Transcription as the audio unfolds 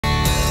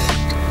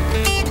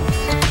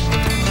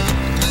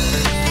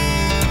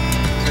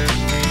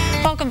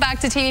Welcome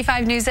back to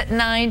TV5 News at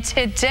 9.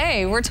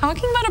 Today, we're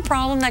talking about a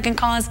problem that can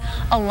cause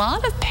a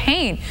lot of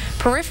pain,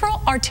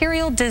 peripheral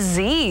arterial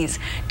disease.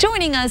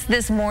 Joining us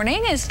this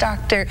morning is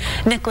Dr.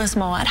 Nicolas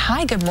Mouawad.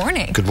 Hi, good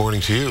morning. Good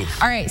morning to you.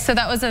 All right, so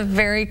that was a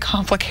very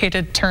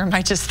complicated term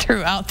I just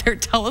threw out there.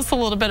 Tell us a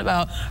little bit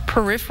about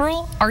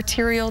peripheral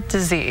arterial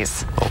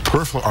disease. Well,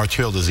 peripheral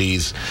arterial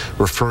disease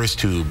refers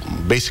to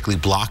basically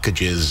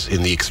blockages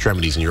in the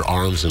extremities, in your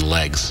arms and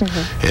legs.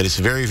 And it's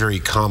very, very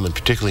common,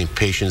 particularly in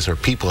patients or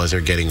people as they're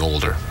getting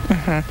older.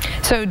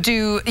 So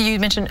you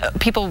mentioned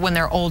people when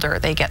they're older,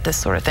 they get this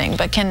sort of thing,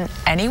 but can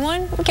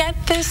anyone get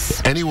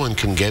this? Anyone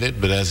can get it,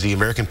 but as the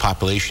American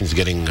population is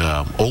getting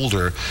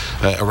older,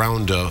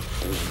 around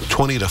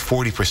 20 to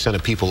 40%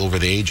 of people over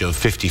the age of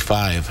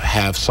 55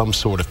 have some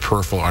sort of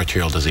peripheral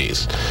arterial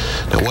disease.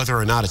 Now, whether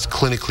or not it's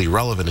clinically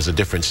relevant is a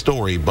different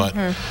story, but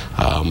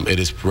it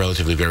is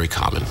relatively very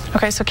common.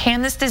 Okay, so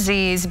can this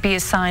disease be a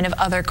sign of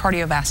other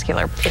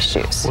cardiovascular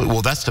issues?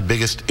 Well, that's the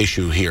biggest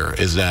issue here,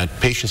 is that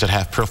patients that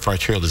have peripheral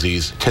arterial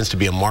disease tends to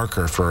be a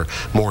marker for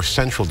more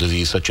central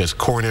disease, such as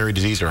coronary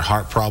disease or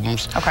heart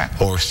problems,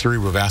 or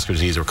cerebrovascular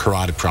disease or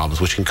carotid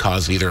problems, which can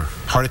cause either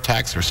heart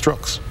attacks or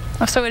strokes.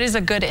 So it is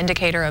a good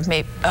indicator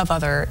of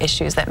other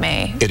issues that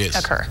may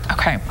occur.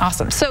 Okay,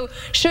 awesome. So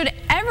should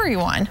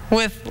everyone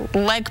with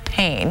leg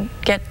pain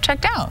get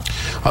checked out?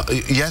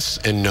 Yes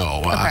and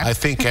no. I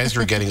think as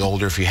you're getting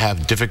older, if you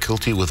have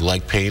difficulty with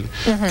leg pain,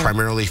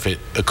 primarily if it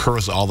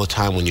occurs all the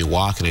time when you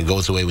walk and it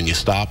goes away when you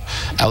stop,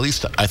 at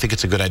least I think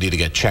it's a good idea to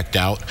get checked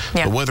out.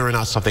 But whether or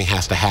not something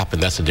has to happen,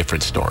 that's a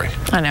different story.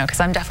 I know,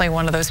 because I'm definitely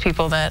one of those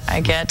people that I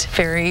get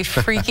very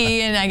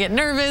freaky and I get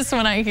nervous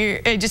when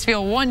I just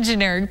feel one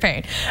generic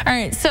pain. All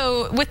right,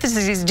 so with this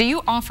disease, do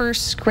you offer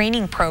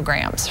screening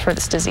programs for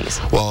this disease?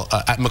 Well,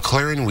 at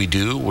McLaren we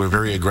do. We're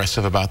very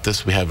aggressive about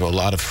this. We have a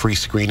lot of free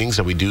screenings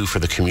that we do for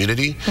the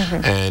community,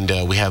 and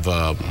we have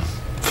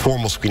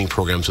formal screening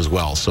programs as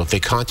well. So if they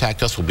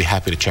contact us, we'll be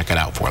happy to check it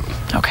out for them.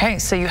 Okay,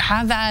 so you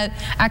have that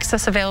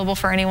access available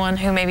for anyone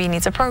who maybe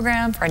needs a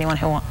program, for anyone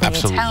who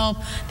needs help.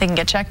 They can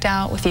get checked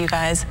out with you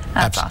guys.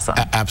 That's awesome.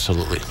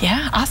 Absolutely.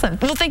 Yeah, awesome.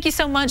 Well, thank you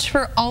so much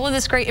for all of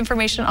this great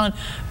information on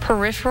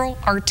peripheral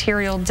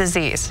arterial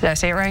disease. Did I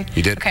say it right?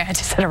 You did. Okay, I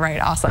just said it right.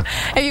 Awesome.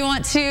 If you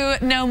want to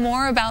know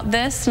more about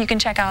this, you can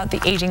check out the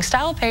Aging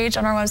Style page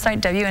on our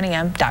website,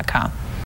 WNEM.com.